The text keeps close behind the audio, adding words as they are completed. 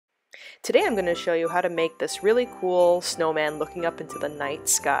Today I'm going to show you how to make this really cool snowman looking up into the night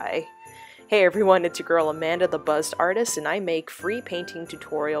sky. Hey everyone, it's your girl Amanda the Buzzed Artist, and I make free painting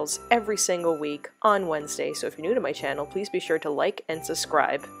tutorials every single week on Wednesday, so if you're new to my channel, please be sure to like and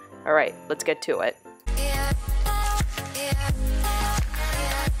subscribe. Alright, let's get to it.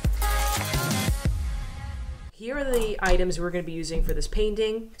 Here are the items we're going to be using for this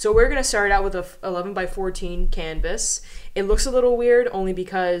painting. So we're going to start out with a 11 by 14 canvas. It looks a little weird only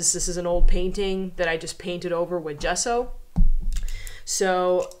because this is an old painting that I just painted over with gesso.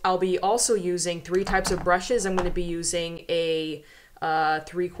 So I'll be also using 3 types of brushes. I'm going to be using a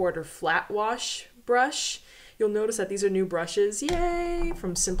 3/4 flat wash brush. You'll notice that these are new brushes, yay,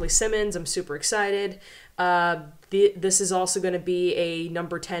 from Simply Simmons. I'm super excited. This is also going to be a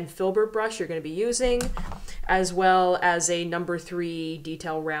number 10 filbert brush you're going to be using, as well as a number 3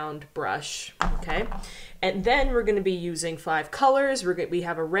 detail round brush, okay? And then we're going to be using 5 colors. We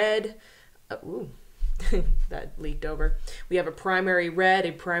have a red, ooh, that leaked over. We have a primary red,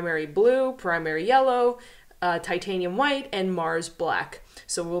 a primary blue, primary yellow, titanium white, and Mars black.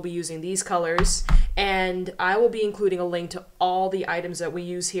 So we'll be using these colors, and I will be including a link to all the items that we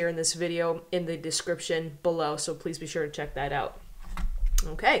use here in this video in the description below, so please be sure to check that out.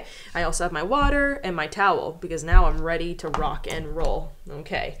 Okay, I also have my water and my towel because now I'm ready to rock and roll.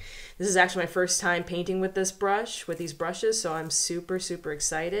 Okay, this is actually my first time painting with this brush, with these brushes, so I'm super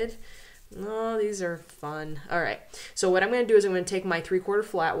excited. Oh, these are fun. All right, so what I'm going to do is I'm going to take my 3/4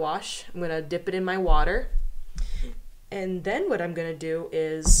 flat wash, I'm going to dip it in my water, and then what I'm going to do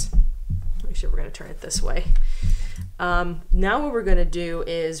is, actually we're going to turn it this way. Now what we're going to do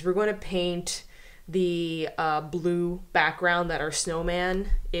is we're going to paint the blue background that our snowman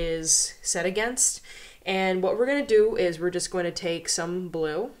is set against. And what we're going to do is we're just going to take some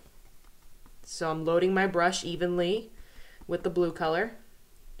blue. So I'm loading my brush evenly with the blue color,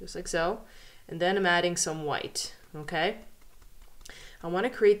 just like so. And then I'm adding some white, okay? I want to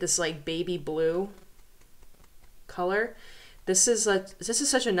create this like baby blue color. This is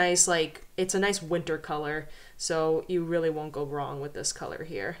such a nice, like, it's a nice winter color, so you really won't go wrong with this color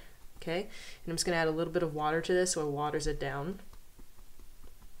here. Okay, and I'm just going to add a little bit of water to this so it waters it down.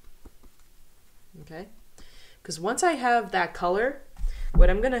 Okay, because once I have that color, what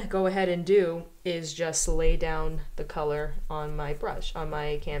I'm going to go ahead and do is just lay down the color on my brush, on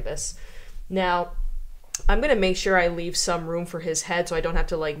my canvas. Now, I'm going to make sure I leave some room for his head so I don't have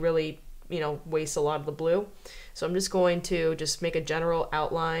to like really, you know, waste a lot of the blue. So I'm just going to just make a general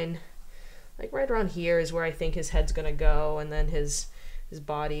outline, like right around here is where I think his head's going to go, and then his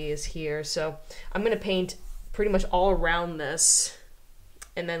body is here. So I'm going to paint pretty much all around this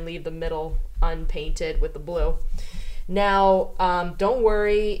and then leave the middle unpainted with the blue. Now, don't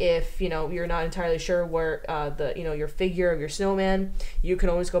worry if, you know, you're not entirely sure where your figure of your snowman. You can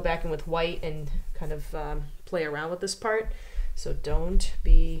always go back in with white and kind of play around with this part. So don't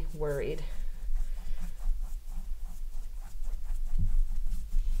be worried.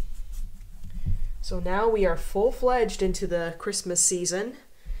 So now we are full-fledged into the Christmas season.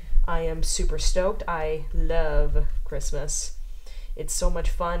 I am super stoked. I love Christmas. It's so much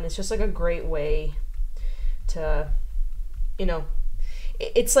fun. It's just like a great way to, you know,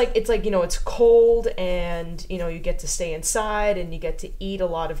 it's like, you know, it's cold and, you know, you get to stay inside and you get to eat a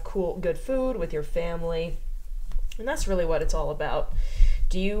lot of cool, good food with your family. And that's really what it's all about.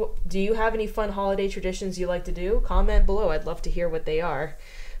 Do you have any fun holiday traditions you like to do? Comment below. I'd love to hear what they are.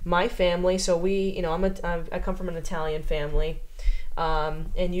 My family, so we, you know, I come from an Italian family,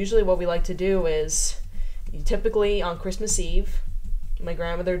 and usually what we like to do is, typically on Christmas Eve, my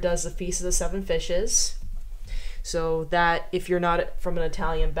grandmother does the Feast of the Seven Fishes. So that, if you're not from an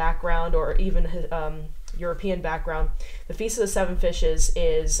Italian background or even European background, the Feast of the Seven Fishes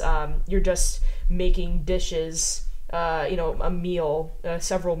is you're just making dishes, you know, a meal,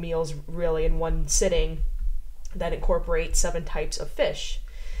 several meals really in one sitting that incorporate 7 types of fish.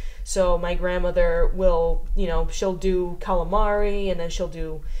 So my grandmother will, you know, she'll do calamari, and then she'll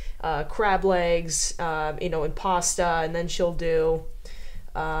do crab legs, you know, and pasta, and then she'll do,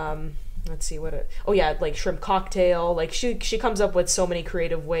 let's see oh yeah, like shrimp cocktail. Like she comes up with so many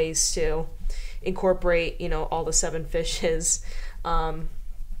creative ways to incorporate, you know, all the 7 fishes. And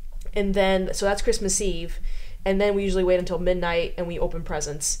then, so that's Christmas Eve, and then we usually wait until midnight and we open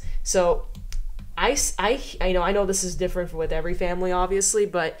presents. So I know this is different with every family, obviously,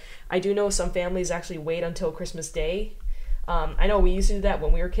 but I do know some families actually wait until Christmas Day. I know we used to do that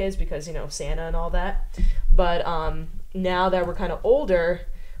when we were kids because, you know, Santa and all that. But now that we're kind of older,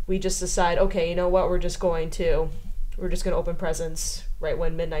 we just decide, okay, you know what, we're just going to we're just going to open presents right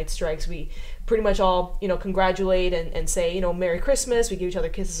when midnight strikes. We pretty much all, you know, congratulate and say, you know, Merry Christmas. We give each other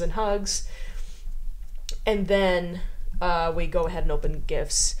kisses and hugs. And then we go ahead and open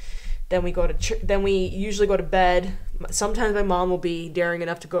gifts. Then we go to then we usually go to bed. Sometimes my mom will be daring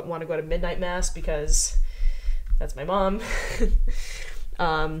enough to want to go to midnight mass because that's my mom.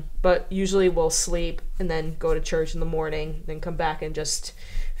 But usually we'll sleep and then go to church in the morning, then come back and just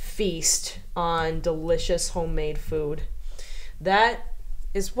feast on delicious homemade food. That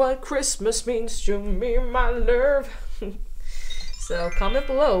is what Christmas means to me, my love. So comment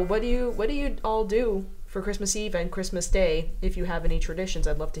below, what do you all do for Christmas Eve and Christmas Day? If you have any traditions,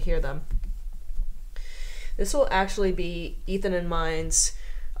 I'd love to hear them. This will actually be Ethan and mine's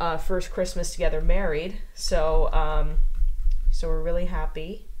first Christmas together married, so so we're really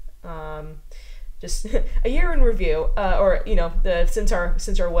happy. Just a year in review, or you know, since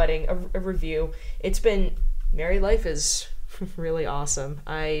our wedding, a review. It's been, married life is really awesome.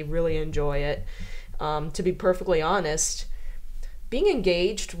 I really enjoy it. To be perfectly honest, being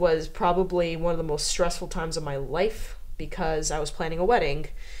engaged was probably one of the most stressful times of my life because I was planning a wedding.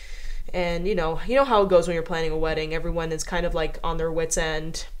 And you know how it goes when you're planning a wedding. Everyone is kind of like on their wits'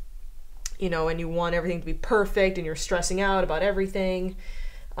 end, you know, and you want everything to be perfect and you're stressing out about everything.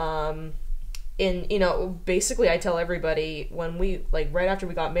 And you know, basically I tell everybody when we, like, right after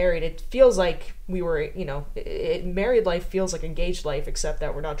we got married, it feels like we were, you know, married life feels like engaged life, except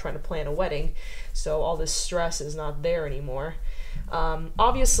that we're not trying to plan a wedding. So all this stress is not there anymore.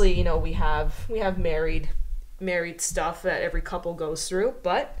 Obviously, you know, we have married stuff that every couple goes through,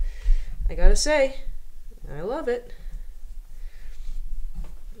 but I gotta say, I love it.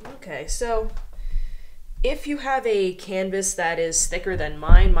 Okay, so if you have a canvas that is thicker than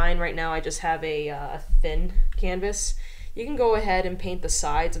mine right now, I just have a thin canvas, you can go ahead and paint the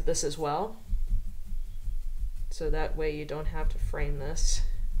sides of this as well. So that way you don't have to frame this.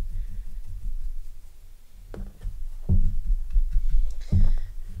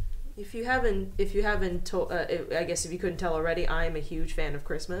 If you haven't I guess if you couldn't tell already, I am a huge fan of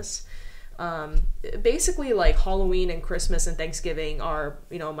Christmas. Basically, like, Halloween and Christmas and Thanksgiving are,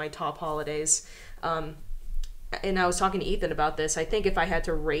 you know, my top holidays. And I was talking to Ethan about this. I think if I had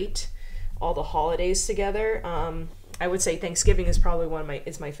to rate all the holidays together, I would say Thanksgiving is probably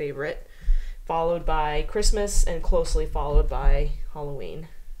is my favorite, followed by Christmas and closely followed by Halloween.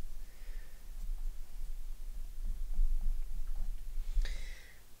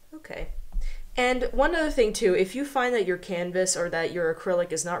 Okay. And one other thing too, if you find that your canvas or that your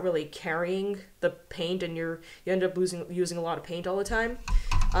acrylic is not really carrying the paint and you end up using a lot of paint all the time,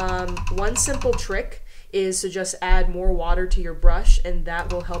 one simple trick is to just add more water to your brush, and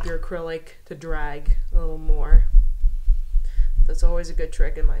that will help your acrylic to drag a little more. That's always a good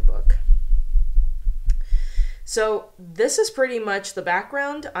trick in my book. So this is pretty much the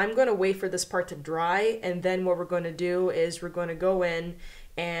background. I'm going to wait for this part to dry, and then what we're going to do is we're going to go in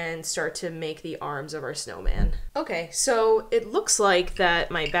and start to make the arms of our snowman. Okay, so it looks like that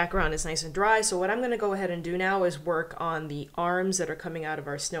my background is nice and dry, so what I'm going to go ahead and do now is work on the arms that are coming out of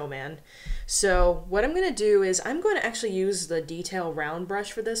our snowman. So what I'm going to do is I'm going to actually use the detail round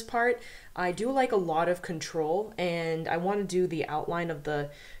brush for this part. I do like a lot of control, and I want to do the outline of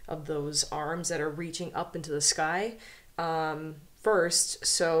those arms that are reaching up into the sky first,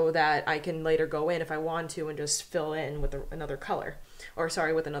 so that I can later go in if I want to and just fill in with another color. Or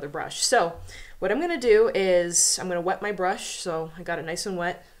sorry, with another brush. So what I'm going to do is I'm going to wet my brush, so I got it nice and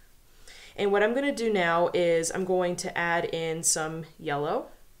wet. And what I'm going to do now is I'm going to add in some yellow.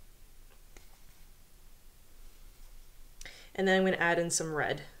 And then I'm going to add in some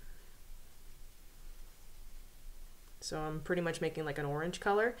red. So I'm pretty much making like an orange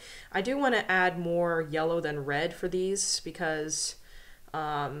color. I do want to add more yellow than red for these because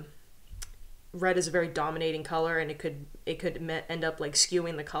red is a very dominating color, and it could end up like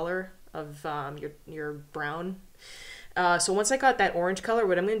skewing the color of your brown. So once I got that orange color,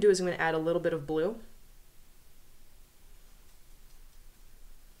 what I'm going to do is I'm going to add a little bit of blue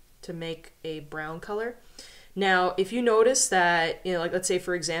to make a brown color. Now, if you notice that, you know, like let's say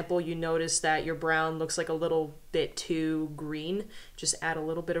for example, you notice that your brown looks like a little bit too green, just add a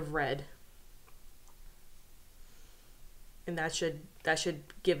little bit of red. And that should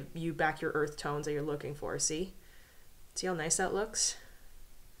give you back your earth tones that you're looking for. See how nice that looks?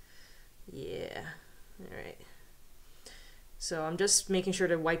 Yeah. All right. So I'm just making sure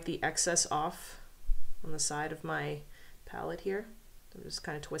to wipe the excess off on the side of my palette here. I'm just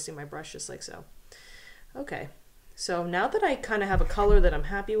kind of twisting my brush just like so. Okay. So now that I kind of have a color that I'm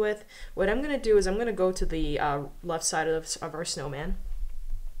happy with, what I'm going to do is I'm going to go to the left side of our snowman.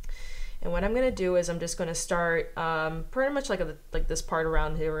 And what I'm gonna do is I'm just gonna start pretty much like this part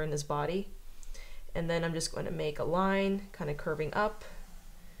around here in his body. And then I'm just going to make a line kind of curving up,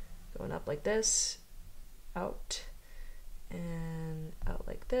 going up like this, out, and out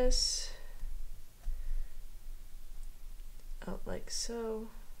like this, out like so,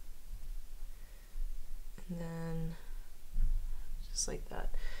 and then just like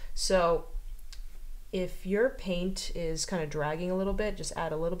that. So if your paint is kind of dragging a little bit, just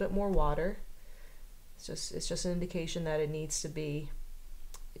add a little bit more water. It's just an indication that it needs to be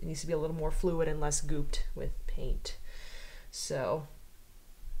a little more fluid and less gooped with paint. So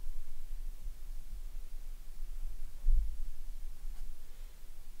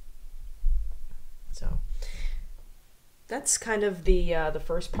that's kind of the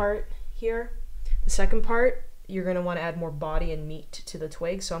first part here. The second part, you're going to want to add more body and meat to the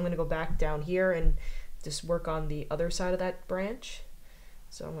twig. So I'm going to go back down here and just work on the other side of that branch.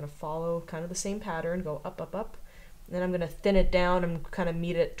 So I'm going to follow kind of the same pattern, go up, up, up. And then I'm going to thin it down and kind of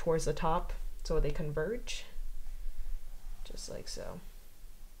meet it towards the top so they converge, just like so.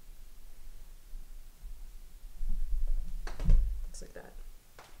 Looks like that.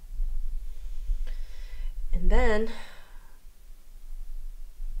 And then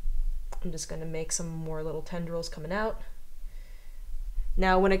I'm just going to make some more little tendrils coming out.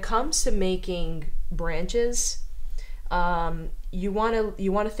 Now, when it comes to making branches, you want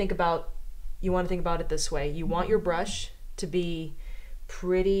to think about it this way. You want your brush to be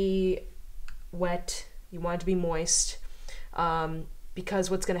pretty wet. You want it to be moist,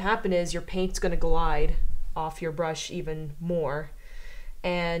 because what's going to happen is your paint's going to glide off your brush even more.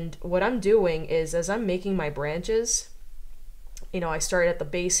 And what I'm doing is, as I'm making my branches, I start at the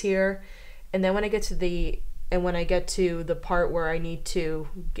base here, and then when I get to the part where I need to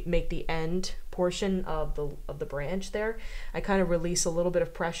make the end portion of the branch there, I kind of release a little bit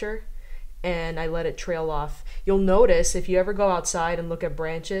of pressure and I let it trail off. You'll notice if you ever go outside and look at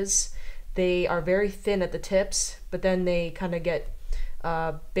branches, they are very thin at the tips, but then they kind of get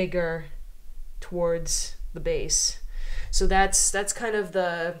bigger towards the base. So that's kind of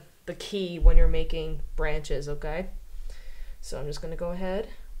the key when you're making branches, okay? So I'm just going to go ahead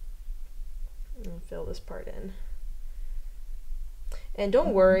and fill this part in. And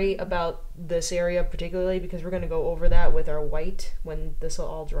don't worry about this area particularly, because we're going to go over that with our white when this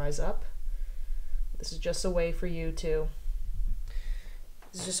all dries up. This is just a way for you to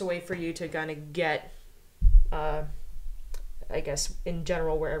kind of get, I guess, in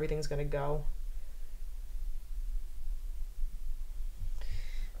general, where everything's going to go.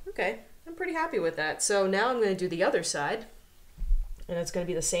 Okay, I'm pretty happy with that. So now I'm going to do the other side, and it's going to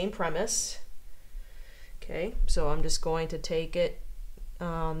be the same premise. Okay, so I'm just going to take it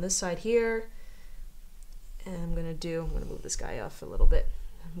on this side here, and I'm going to move this guy off a little bit.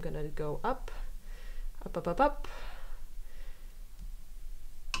 I'm going to go up, up, up, up, up.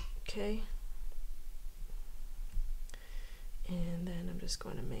 Okay. And then I'm just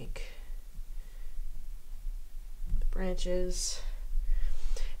going to make the branches.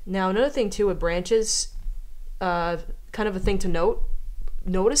 Now, another thing too with branches, kind of a thing to note,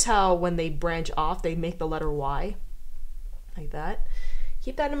 notice how when they branch off, they make the letter Y, like that.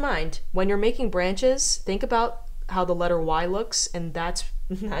 Keep that in mind. When you're making branches, think about how the letter Y looks, and that's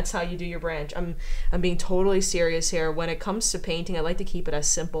how you do your branch. I'm being totally serious here. When it comes to painting, I like to keep it as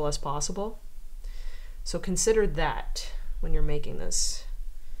simple as possible. So consider that when you're making this.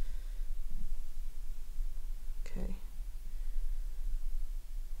 Okay.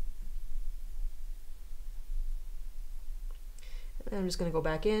 And I'm just going to go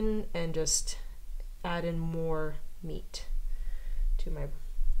back in and just add in more meat to my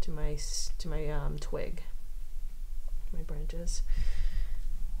twig, my branches.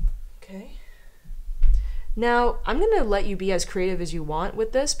 Okay. Now I'm gonna let you be as creative as you want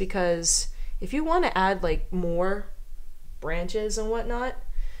with this, because if you want to add like more branches and whatnot,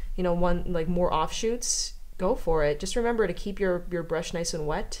 more offshoots, go for it. Just remember to keep your brush nice and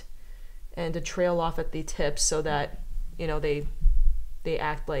wet and to trail off at the tips so that they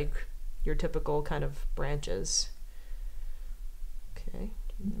act like your typical kind of branches. Okay,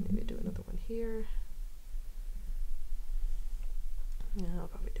 maybe do another one here. Yeah, I'll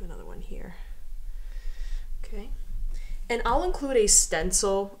probably do another one here. Okay, and I'll include a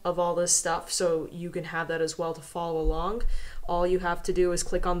stencil of all this stuff so you can have that as well to follow along. All you have to do is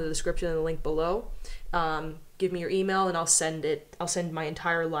click on the description and the link below. Give me your email and I'll send my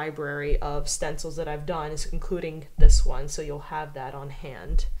entire library of stencils that I've done, including this one, so you'll have that on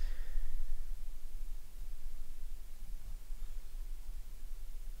hand.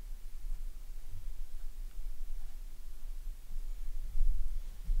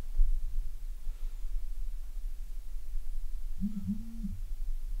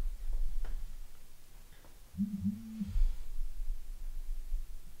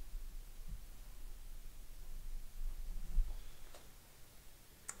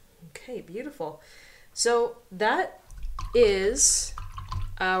 Okay, beautiful. So that is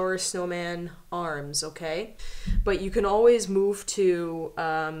our snowman arms, okay? But you can always move to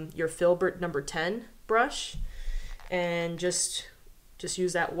your Filbert number 10 brush and just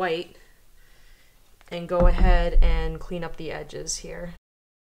use that white and go ahead and clean up the edges here.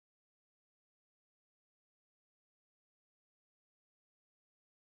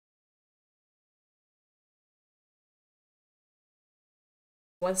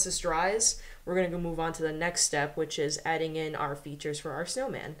 Once this dries, we're going to move on to the next step, which is adding in our features for our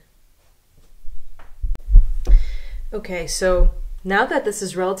snowman. Okay, so now that this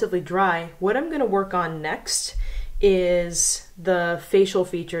is relatively dry, what I'm going to work on next is the facial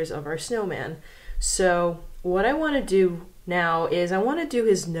features of our snowman. So what I want to do now is I want to do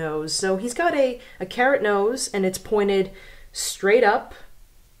his nose. So he's got a carrot nose and it's pointed straight up,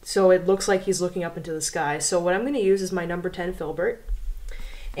 so it looks like he's looking up into the sky. So what I'm going to use is my number 10 Filbert.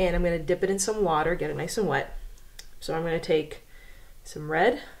 And I'm going to dip it in some water, get it nice and wet. So I'm going to take some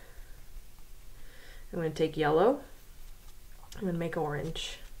red, I'm going to take yellow, I'm going to make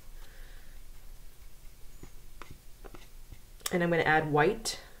orange. And I'm going to add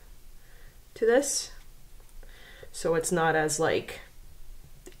white to this, so it's not as like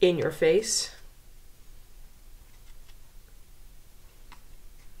in your face.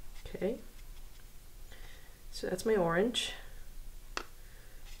 Okay, so that's my orange.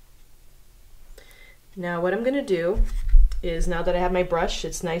 Now what I'm going to do is, now that I have my brush,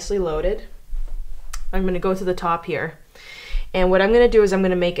 it's nicely loaded, I'm going to go to the top here. And what I'm going to do is I'm going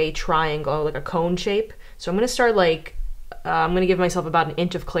to make a triangle, like a cone shape. So I'm going to start like, I'm going to give myself about an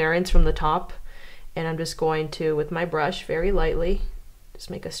inch of clearance from the top. And I'm just going to, with my brush, very lightly, just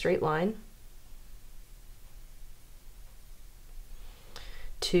make a straight line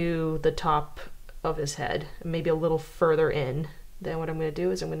to the top of his head, maybe a little further in. Then what I'm going to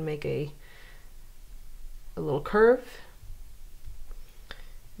do is I'm going to make a little curve.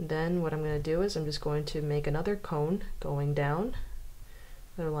 Then what I'm going to do is I'm just going to make another cone going down,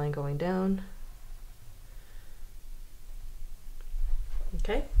 another line going down.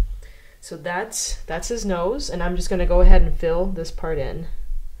 Okay, so that's his nose, and I'm just going to go ahead and fill this part in.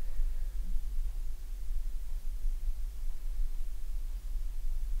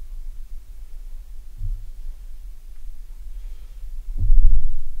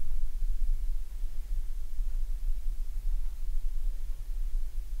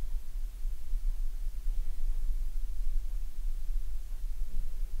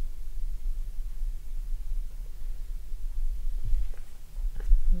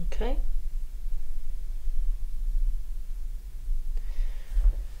 Okay.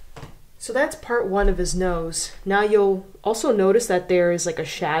 So that's part one of his nose. Now you'll also notice that there is like a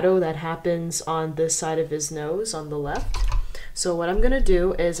shadow that happens on this side of his nose on the left. So what I'm gonna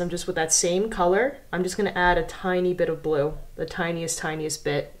do is I'm just, with that same color, I'm just gonna add a tiny bit of blue, the tiniest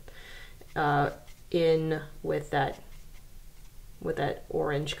bit in with that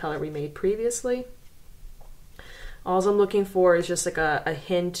orange color we made previously. All I'm looking for is just like a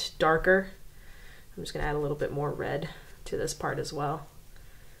hint darker. I'm just gonna add a little bit more red to this part as well.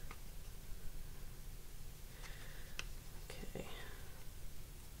 Okay.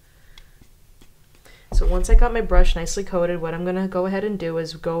 So once I got my brush nicely coated, what I'm gonna go ahead and do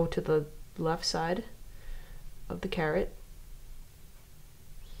is go to the left side of the carrot.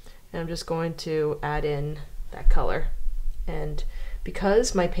 And I'm just going to add in that color. And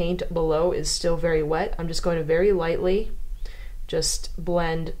because my paint below is still very wet, I'm just going to very lightly just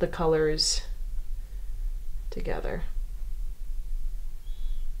blend the colors together.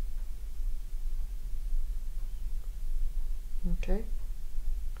 Okay.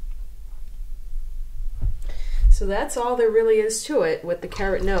 So that's all there really is to it with the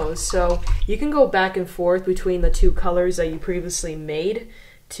carrot nose. So you can go back and forth between the two colors that you previously made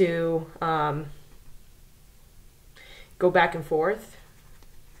to go back and forth.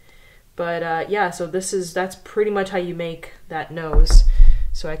 But yeah, so that's pretty much how you make that nose.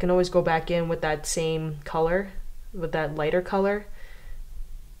 So I can always go back in with that same color, with that lighter color,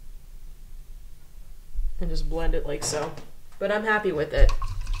 and just blend it like so. But I'm happy with it.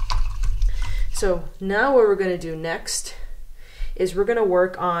 So now what we're gonna do next is we're gonna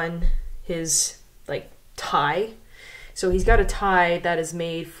work on his like tie. So he's got a tie that is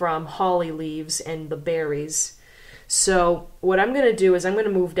made from holly leaves and the berries. So what I'm going to do is I'm going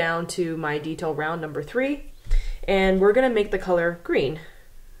to move down to my detail round number 3, and we're going to make the color green.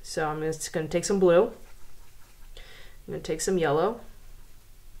 So I'm just going to take some blue, I'm going to take some yellow,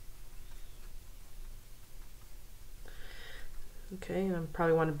 okay, and I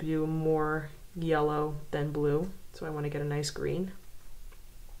probably want to do more yellow than blue, so I want to get a nice green.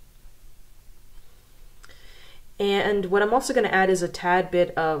 And what I'm also going to add is a tad bit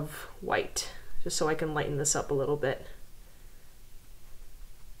of white, just so I can lighten this up a little bit.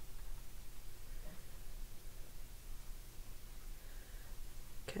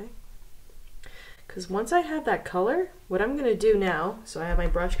 Okay. Because once I have that color, what I'm going to do now, so I have my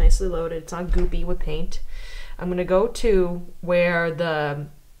brush nicely loaded, it's not goopy with paint, I'm going to go to where the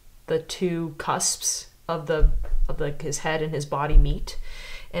two cusps of his head and his body meet,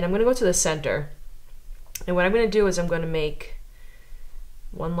 and I'm going to go to the center. And what I'm going to do is I'm going to make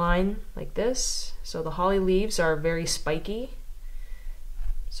one line like this. So the holly leaves are very spiky.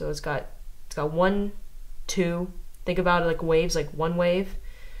 So it's got 1, 2. Think about it like waves, like 1 wave,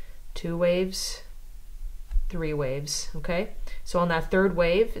 2 waves, 3 waves. Okay. So on that 3rd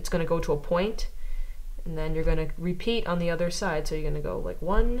wave, it's going to go to a point, and then you're going to repeat on the other side. So you're going to go like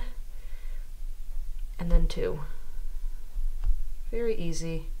 1, and then 2. Very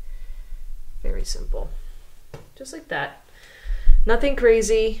easy, very simple. Just like that. Nothing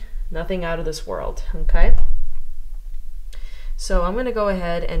crazy, nothing out of this world, okay? So I'm going to go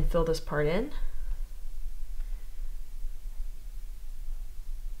ahead and fill this part in.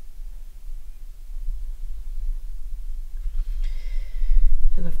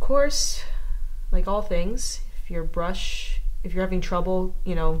 And of course, like all things, if you're having trouble,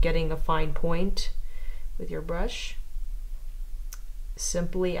 getting a fine point with your brush,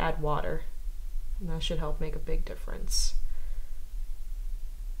 simply add water. And that should help make a big difference.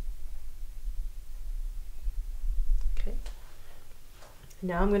 Okay.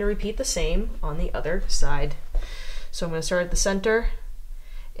 Now I'm going to repeat the same on the other side. So I'm going to start at the center,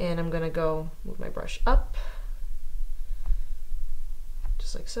 and I'm going to go move my brush up,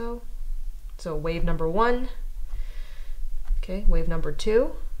 just like so. So wave number 1, okay, wave number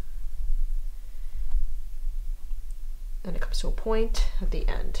 2, and it comes to a point at the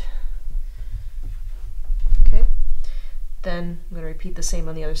end. Okay, then I'm going to repeat the same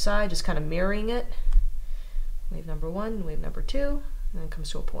on the other side, just kind of mirroring it. Wave number 1, wave number 2, and then it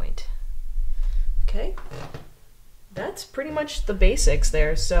comes to a point. Okay, that's pretty much the basics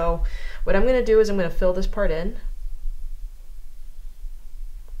there. So what I'm going to do is I'm going to fill this part in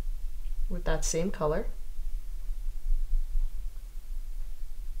with that same color.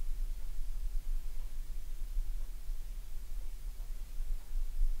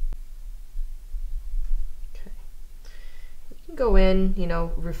 Go in,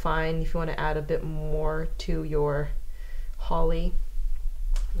 refine if you want to add a bit more to your holly.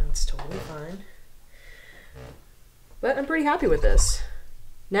 That's totally fine. But I'm pretty happy with this.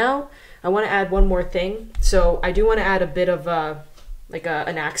 Now I want to add one more thing. So I do want to add a bit of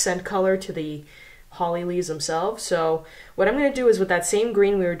an accent color to the holly leaves themselves. So what I'm going to do is with that same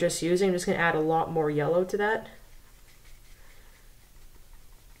green we were just using, I'm just going to add a lot more yellow to that.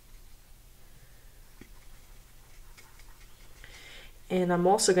 And I'm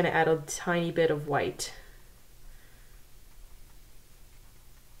also going to add a tiny bit of white.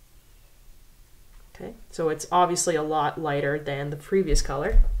 Okay, so it's obviously a lot lighter than the previous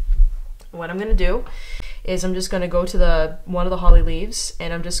color. What I'm going to do is I'm just going to go to one of the holly leaves,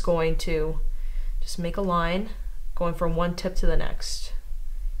 and I'm just going to make a line going from one tip to the next.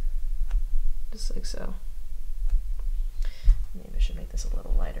 Just like so. Maybe I should make this a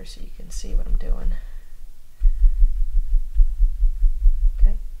little lighter so you can see what I'm doing.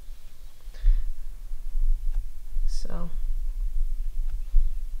 Okay. So,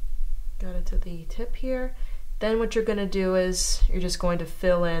 got it to the tip here. Then what you're going to do is you're just going to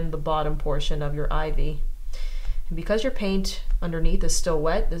fill in the bottom portion of your ivy. And because your paint underneath is still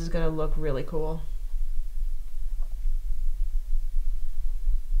wet, this is going to look really cool.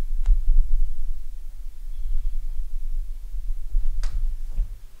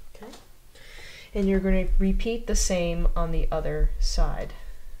 Okay. And you're going to repeat the same on the other side.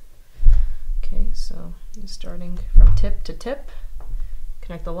 Okay, so starting from tip to tip,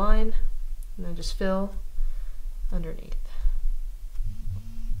 connect the line, and then just fill underneath.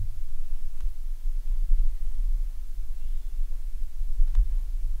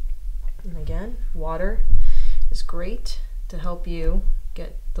 And again, water is great to help you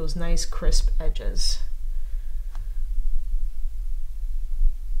get those nice crisp edges.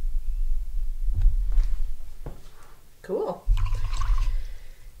 Cool.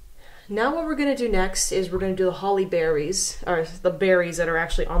 Now what we're going to do next is we're going to do the holly berries, or the berries that are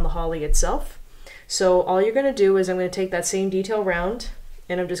actually on the holly itself. So all you're going to do is I'm going to take that same detail round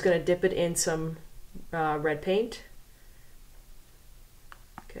and I'm just going to dip it in some red paint.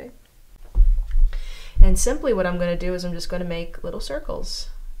 Okay. And simply what I'm going to do is I'm just going to make little circles.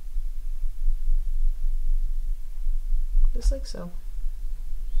 Just like so.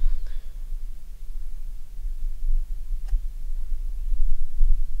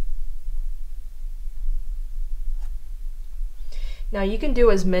 Now you can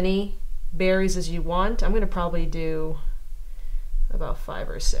do as many berries as you want. I'm gonna probably do about 5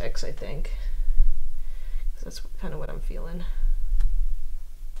 or 6, I think. That's kind of what I'm feeling.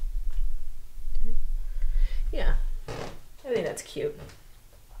 Okay. Yeah, I think that's cute.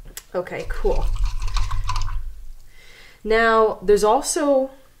 Okay, cool. Now there's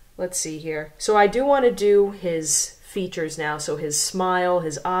also, let's see here. So I do want to do his features now. So his smile,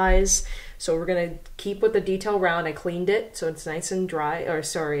 his eyes. So we're gonna keep with the detail round. I cleaned it so it's nice and dry, or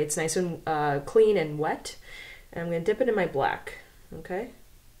sorry, it's nice and clean and wet. And I'm gonna dip it in my black, okay?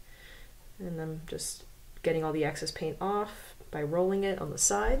 And I'm just getting all the excess paint off by rolling it on the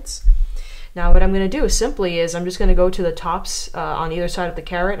sides. Now what I'm gonna do simply is I'm just gonna go to the tops on either side of the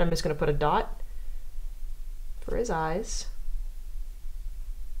carrot. I'm just gonna put a dot for his eyes.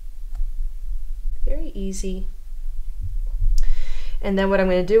 Very easy. And then what I'm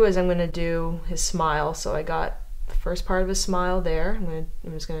going to do is I'm going to do his smile. So I got the first part of his smile there.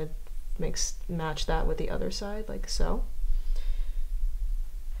 I'm just going to match that with the other side like so.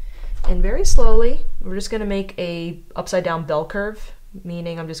 And very slowly, we're just going to make a upside down bell curve,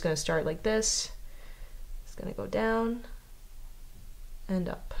 meaning I'm just going to start like this. It's going to go down and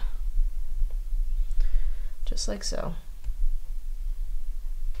up. Just like so.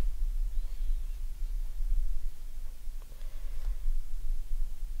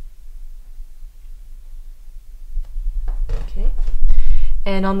 Okay.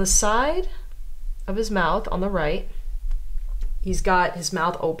 And on the side of his mouth, on the right, he's got his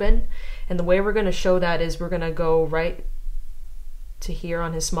mouth open. And the way we're going to show that is we're going to go right to here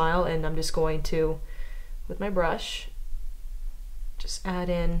on his smile, and I'm just going to, with my brush, just add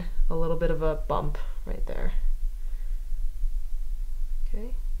in a little bit of a bump right there.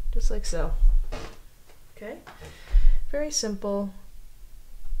 Okay, just like so. Okay, very simple,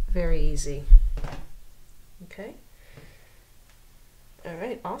 very easy. Okay, all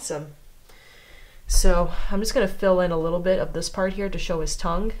right, awesome. So I'm just gonna fill in a little bit of this part here to show his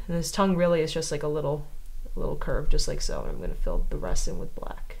tongue, and his tongue really is just like a little curve, just like so. And I'm gonna fill the rest in with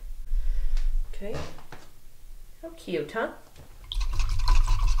black. Okay, how cute, huh?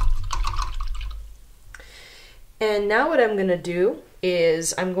 And now what I'm gonna do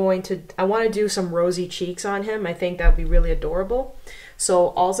is I want to do some rosy cheeks on him. I think that would be really adorable. So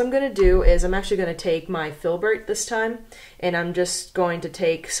all I'm gonna do is I'm actually gonna take my filbert this time, and I'm just going to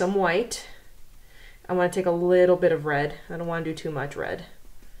take some white. I want to take a little bit of red. I don't want to do too much red.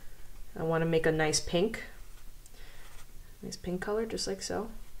 I want to make a nice pink color, just like so.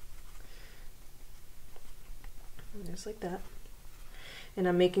 Just like that. And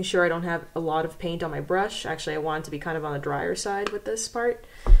I'm making sure I don't have a lot of paint on my brush. Actually, I want it to be kind of on the drier side with this part.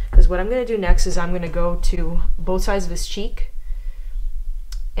 Because what I'm going to do next is I'm going to go to both sides of his cheek.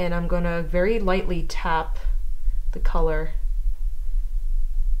 And I'm going to very lightly tap the color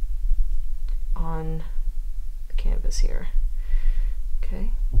on the canvas here.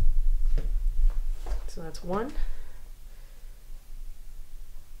 Okay. So that's one.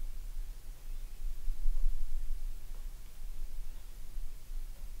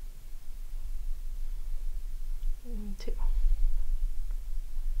 And two.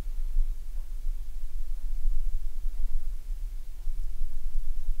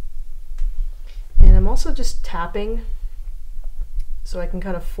 And I'm also just tapping so I can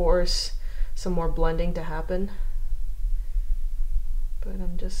kind of force some more blending to happen. But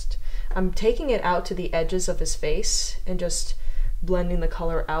I'm taking it out to the edges of his face and just blending the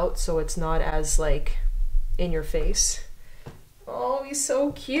color out so it's not as like in your face. Oh, he's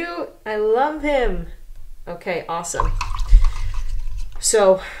so cute. I love him. Okay, awesome.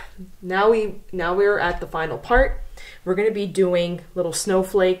 So now we're at the final part. We're going to be doing little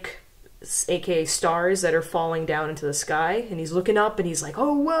snowflake, aka stars, that are falling down into the sky, and he's looking up and he's like,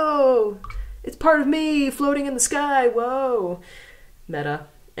 oh, whoa, it's part of me floating in the sky, whoa. Meta.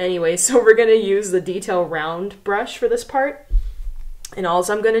 Anyway, so we're going to use the detail round brush for this part, and all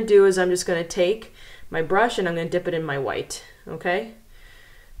I'm going to do is I'm just going to take my brush and I'm going to dip it in my white. Okay,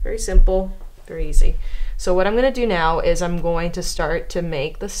 very simple, very easy. So what I'm going to do now is I'm going to start to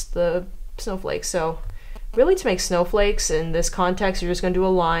make the snowflakes. So really, to make snowflakes in this context, you're just going to do a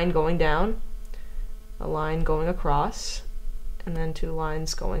line going down, a line going across, and then 2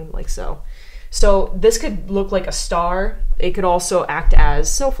 lines going like so. So this could look like a star. It could also act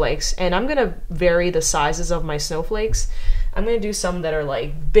as snowflakes. And I'm going to vary the sizes of my snowflakes. I'm going to do some that are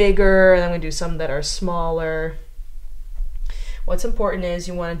like bigger, and I'm going to do some that are smaller. What's important is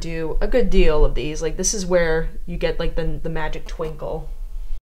you want to do a good deal of these. Like, this is where you get like the magic twinkle.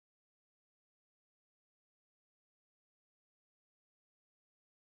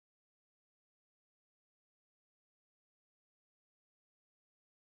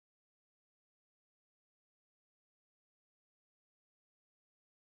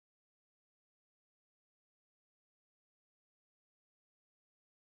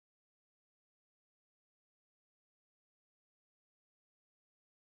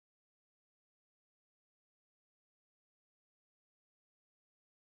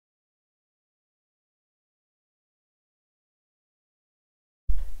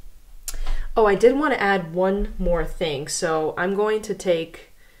 Oh, I did want to add one more thing. So I'm going to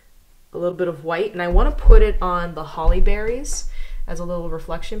take a little bit of white and I want to put it on the holly berries as a little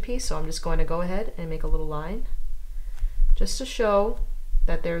reflection piece. So I'm just going to go ahead and make a little line just to show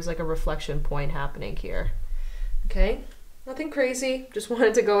that there's like a reflection point happening here. Okay, nothing crazy, just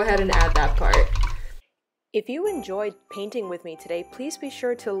wanted to go ahead and add that part. If you enjoyed painting with me today, please be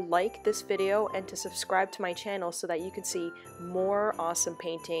sure to like this video and to subscribe to my channel so that you can see more awesome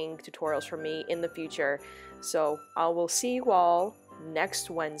painting tutorials from me in the future. So I will see you all next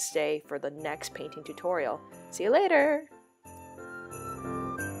Wednesday for the next painting tutorial. See you later!